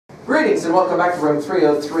Greetings and welcome back to room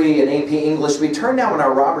 303 in AP English. We turn now in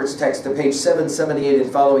our Roberts text to page 778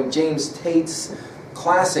 and following, James Tate's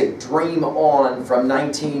classic Dream On from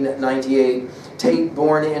 1998. Tate,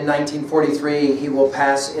 born in 1943, he will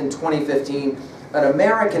pass in 2015. An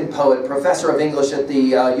American poet, professor of English at the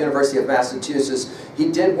University of Massachusetts.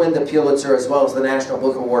 He did win the Pulitzer as well as the National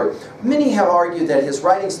Book Award. Many have argued that his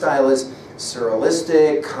writing style is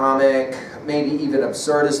surrealistic, comic, maybe even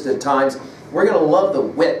absurdist at times. We're going to love the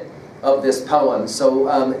wit of this poem, so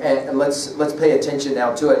and let's pay attention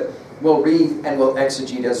now to it. We'll read and we'll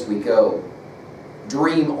exegete as we go.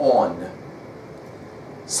 Dream on.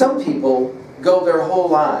 Some people go their whole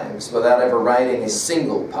lives without ever writing a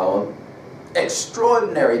single poem.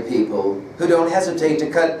 Extraordinary people who don't hesitate to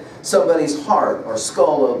cut somebody's heart or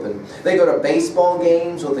skull open. They go to baseball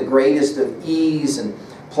games with the greatest of ease and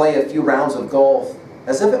play a few rounds of golf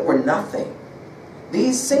as if it were nothing.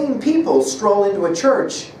 These same people stroll into a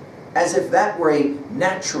church as if that were a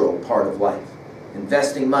natural part of life.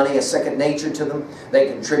 Investing money is second nature to them. They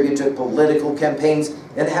contribute to political campaigns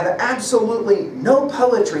and have absolutely no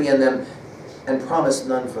poetry in them and promise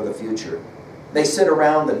none for the future. They sit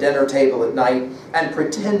around the dinner table at night and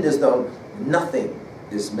pretend as though nothing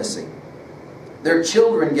is missing. Their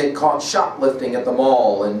children get caught shoplifting at the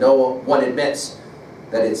mall and no one admits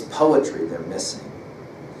that it's poetry they're missing.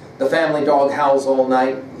 The family dog howls all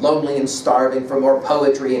night, lonely and starving for more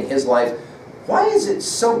poetry in his life. Why is it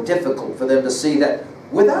so difficult for them to see that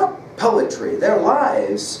without poetry, their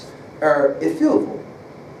lives are ephemeral?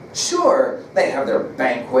 Sure, they have their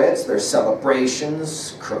banquets, their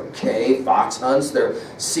celebrations, croquet, fox hunts, their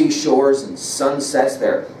seashores and sunsets,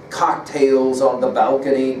 their cocktails on the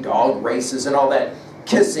balcony, dog races, and all that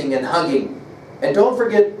kissing and hugging. And don't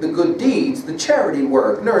forget the good deeds, the charity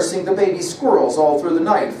work, nursing the baby squirrels all through the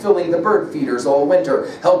night, filling the bird feeders all winter,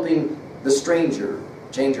 helping the stranger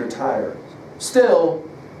change her tires. Still,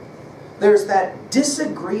 there's that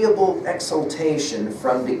disagreeable exultation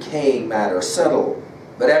from decaying matter, subtle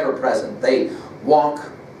but ever present. They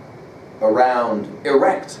walk around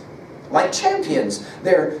erect, like champions.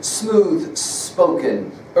 They're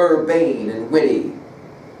smooth-spoken, urbane, and witty.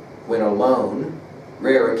 When alone,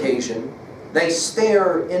 rare occasion, they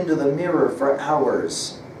stare into the mirror for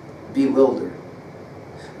hours, bewildered.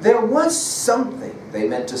 There was something they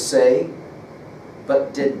meant to say,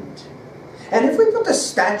 but didn't. And if we put the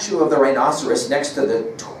statue of the rhinoceros next to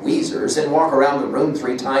the tweezers and walk around the room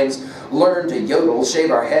 3 times, learn to yodel,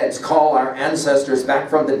 shave our heads, call our ancestors back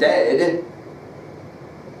from the dead,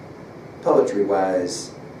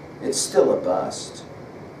 poetry-wise, it's still a bust,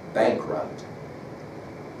 bankrupt.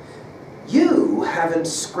 You haven't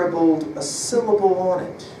scribbled a syllable on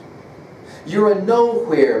it. You're a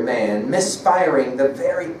nowhere man, misfiring the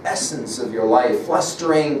very essence of your life,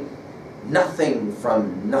 flustering nothing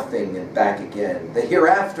from nothing and back again. The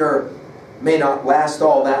hereafter may not last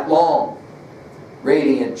all that long.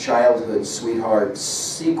 Radiant childhood, sweetheart,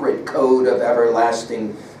 secret code of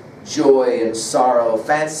everlasting joy and sorrow,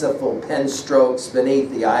 fanciful pen strokes beneath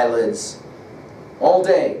the eyelids. All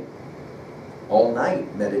day, all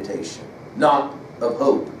night meditation, knot of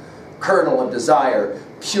hope, kernel of desire,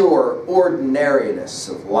 pure ordinariness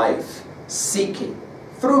of life, seeking,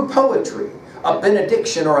 through poetry, a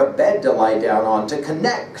benediction or a bed to lie down on, to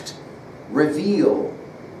connect, reveal,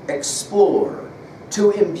 explore,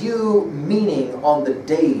 to imbue meaning on the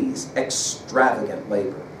day's extravagant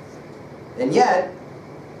labor. And yet,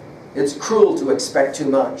 it's cruel to expect too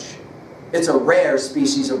much. It's a rare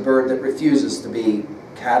species of bird that refuses to be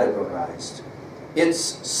categorized. Its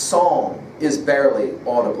song is barely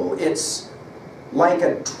audible. It's like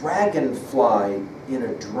a dragonfly in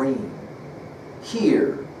a dream.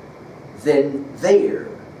 Here, then there,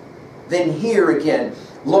 then here again,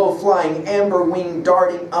 low-flying amber wing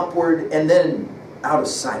darting upward and then out of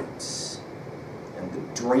sight. And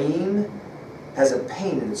the dream has a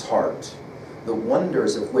pain in its heart, the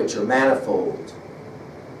wonders of which are manifold,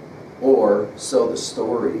 or so the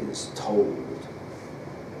story is told.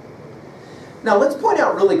 Now let's point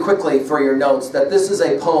out really quickly for your notes that this is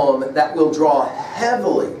a poem that will draw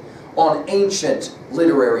heavily on ancient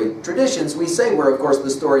literary traditions. We say we're, of course,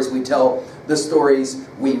 the stories we tell, the stories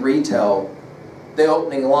we retell. The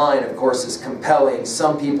opening line, of course, is compelling.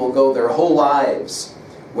 Some people go their whole lives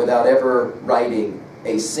without ever writing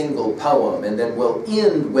a single poem. And then we'll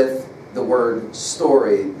end with the word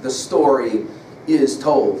story. The story is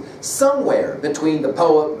told. Somewhere between the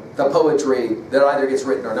poetry that either gets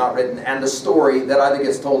written or not written and the story that either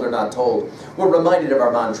gets told or not told, we're reminded of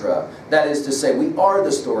our mantra. That is to say, we are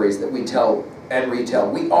the stories that we tell and retell.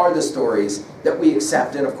 We are the stories that we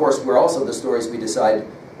accept, and of course we're also the stories we decide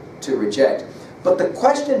to reject. But the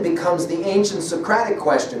question becomes the ancient Socratic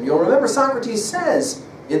question. You'll remember Socrates says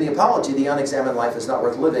in the Apology, the unexamined life is not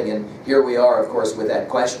worth living. And here we are, of course, with that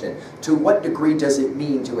question. To what degree does it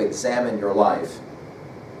mean to examine your life?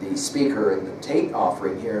 The speaker in the Tate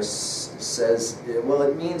offering here says, well,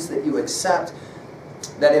 it means that you accept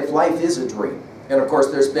that if life is a dream, and of course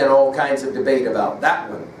there's been all kinds of debate about that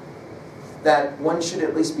one, that one should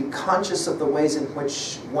at least be conscious of the ways in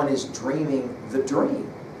which one is dreaming the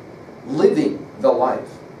dream, living the life.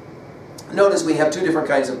 Notice we have two different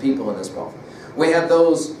kinds of people in this poem. We have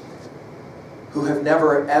those who have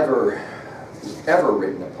never, ever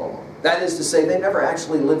written a poem. That is to say, they never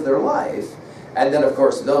actually lived their life. And then, of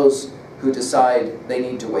course, those who decide they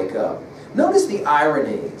need to wake up. Notice the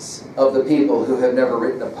ironies of the people who have never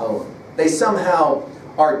written a poem. They somehow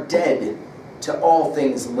are dead to all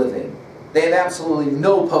things living. They have absolutely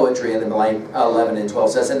no poetry, in the line 11 and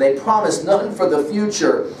 12 says, and they promise none for the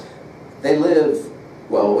future. They live,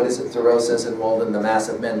 well, what is it Thoreau says in Walden, the mass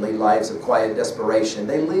of men lead lives of quiet desperation.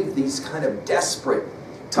 They live these kind of desperate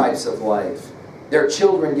types of life. Their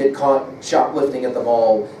children get caught shoplifting at the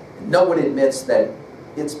mall. No one admits that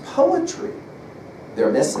it's poetry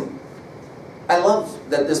they're missing. I love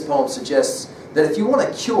that this poem suggests that if you want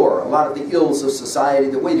to cure a lot of the ills of society,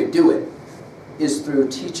 the way to do it is through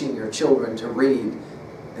teaching your children to read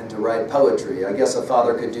and to write poetry. I guess a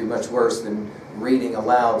father could do much worse than reading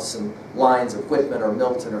aloud some lines of Whitman or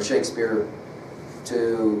Milton or Shakespeare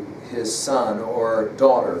to his son or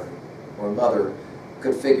daughter or mother.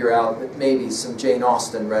 Could figure out that maybe some Jane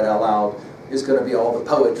Austen read aloud is going to be all the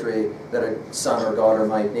poetry that a son or daughter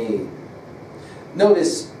might need.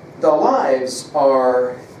 Notice the lives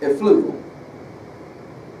are effluvial,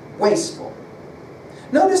 wasteful.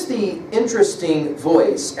 Notice the interesting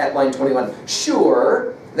voice at line 21.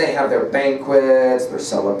 Sure, they have their banquets, their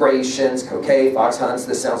celebrations, croquet, fox hunts.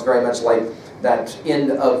 This sounds very much like that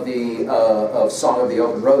end of the Song of the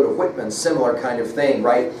Open Road of Whitman. Similar kind of thing,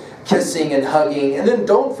 right? Kissing and hugging. And then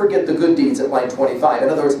don't forget the good deeds at line 25. In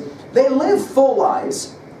other words, they live full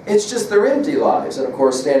lives. It's just their empty lives. And of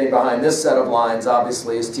course, standing behind this set of lines,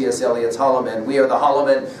 obviously, is T.S. Eliot's hollow men. We are the hollow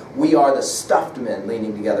men. We are the stuffed men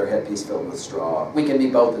leaning together, headpiece filled with straw. We can be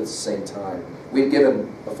both at the same time. We've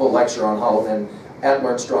given a full lecture on hollow men at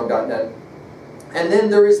learnstrong.net. And then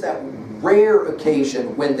there is that rare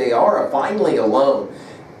occasion when they are finally alone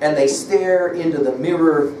and they stare into the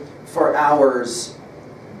mirror for hours,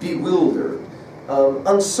 bewildered,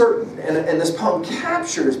 uncertain. And this poem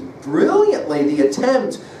captures brilliantly the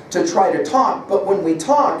attempt to try to talk. But when we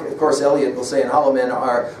talk, of course, Eliot will say in Hollow Men,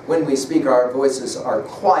 when we speak, our voices are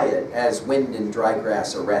quiet as wind in dry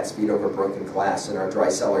grass or rat's feet over broken glass in our dry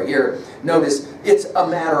cellar. Here, notice, it's a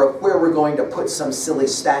matter of where we're going to put some silly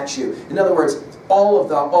statue. In other words, all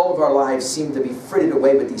of our lives seem to be frittered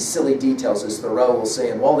away with these silly details, as Thoreau will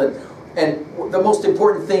say in Walden. And the most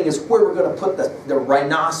important thing is where we're going to put the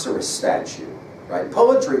rhinoceros statue. Right?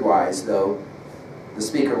 Poetry-wise, though, the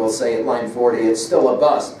speaker will say at line 40, it's still a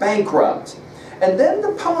bust, bankrupt. And then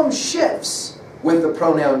the poem shifts with the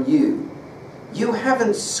pronoun you. You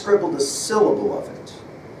haven't scribbled a syllable of it.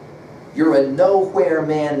 You're a nowhere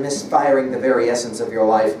man misfiring the very essence of your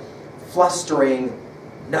life, flustering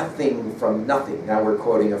nothing from nothing. Now we're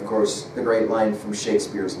quoting, of course, the great line from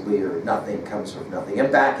Shakespeare's Lear, nothing comes from nothing,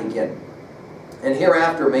 and back again. And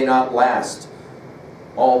hereafter may not last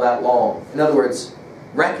all that long. In other words,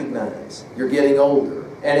 recognize you're getting older.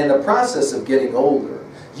 And in the process of getting older,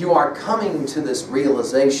 you are coming to this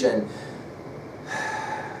realization,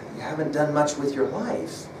 you haven't done much with your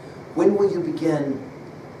life. When will you begin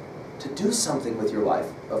to do something with your life?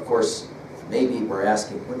 Of course, maybe we're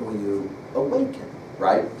asking, when will you awaken,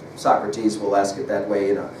 right? Socrates will ask it that way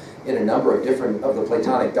in a number of different of the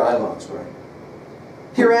Platonic dialogues, right?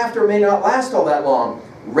 Hereafter may not last all that long.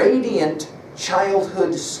 Radiant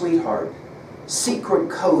childhood sweetheart, secret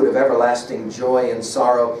code of everlasting joy and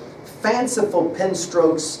sorrow, fanciful pen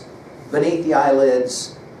strokes beneath the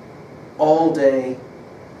eyelids, all day,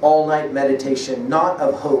 all night meditation, knot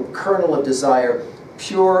of hope, kernel of desire,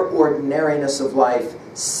 pure ordinariness of life,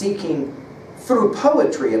 seeking through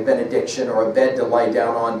poetry a benediction or a bed to lie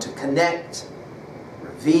down on, to connect,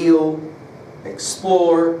 reveal,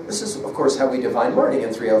 explore. This is, of course, how we define learning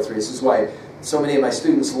in 303. This is why so many of my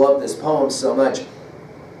students love this poem so much.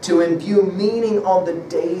 To imbue meaning on the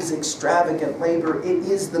day's extravagant labor, it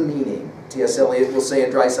is the meaning. T.S. Eliot will say in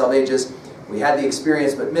Dry Salvages, we had the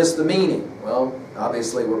experience but missed the meaning. Well,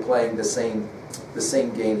 obviously we're playing the same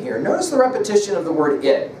game here. Notice the repetition of the word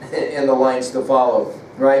it in the lines to follow,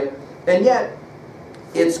 right? And yet,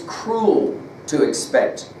 it's cruel to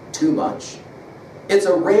expect too much. It's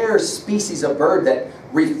a rare species of bird that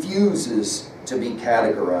refuses to be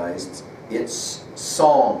categorized. Its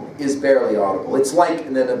song is barely audible. It's like,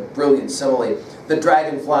 and then a brilliant simile, the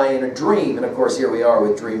dragonfly in a dream. And of course, here we are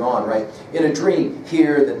with Dream On, right? In a dream,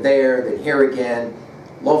 here, then there, then here again.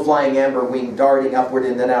 Low-flying amber wing darting upward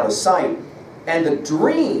and then out of sight. And the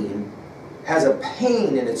dream has a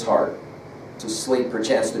pain in its heart. To sleep,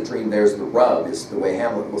 perchance the dream, there's the rub, is the way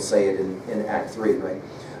Hamlet will say it in Act 3, right?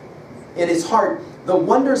 In its heart, the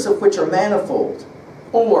wonders of which are manifold.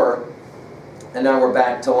 Or, and now we're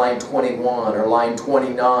back to line 21 or line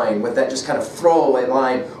 29 with that just kind of throwaway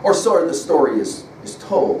line, or so the story is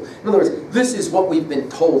told. In other words, this is what we've been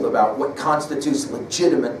told about what constitutes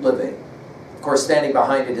legitimate living. Of course, standing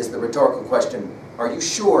behind it is the rhetorical question, are you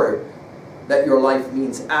sure that your life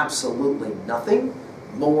means absolutely nothing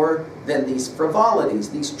more than these frivolities,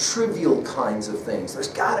 these trivial kinds of things? There's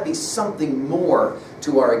got to be something more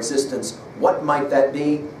to our existence. What might that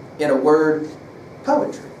be? In a word,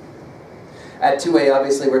 poetry. At 2A,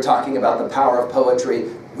 obviously, we're talking about the power of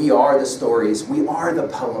poetry. We are the stories, we are the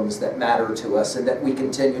poems that matter to us and that we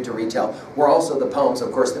continue to retell. We're also the poems,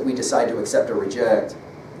 of course, that we decide to accept or reject.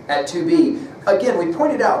 At 2B, again, we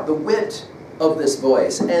pointed out the wit of this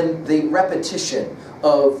voice and the repetition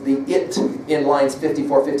of the it in lines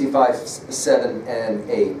 54, 55, 7, and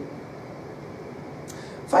 8.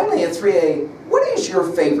 Finally, at 3A, what is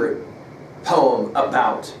your favorite poem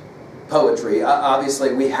about poetry?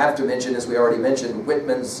 Obviously, we have to mention, as we already mentioned,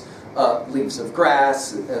 Whitman's Leaves of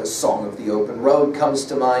Grass, Song of the Open Road comes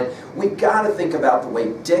to mind. We've got to think about the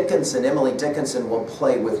way Dickinson, Emily Dickinson, will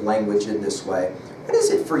play with language in this way. What is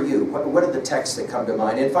it for you? What are the texts that come to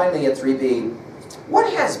mind? And finally, at 3B,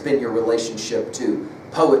 what has been your relationship to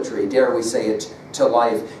poetry, dare we say it, to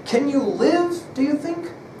life? Can you live, do you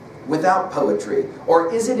think, without poetry?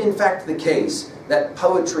 Or is it in fact the case that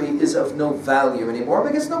poetry is of no value anymore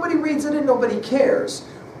because nobody reads it and nobody cares?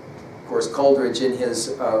 Of course, Coleridge in his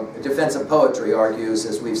defense of poetry argues,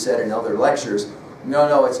 as we've said in other lectures,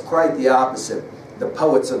 no, it's quite the opposite. The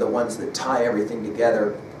poets are the ones that tie everything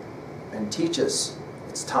together and teach us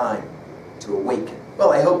it's time to awaken.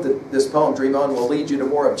 Well, I hope that this poem, Dream On, will lead you to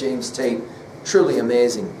more of James Tate, truly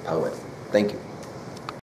amazing poet. Thank you.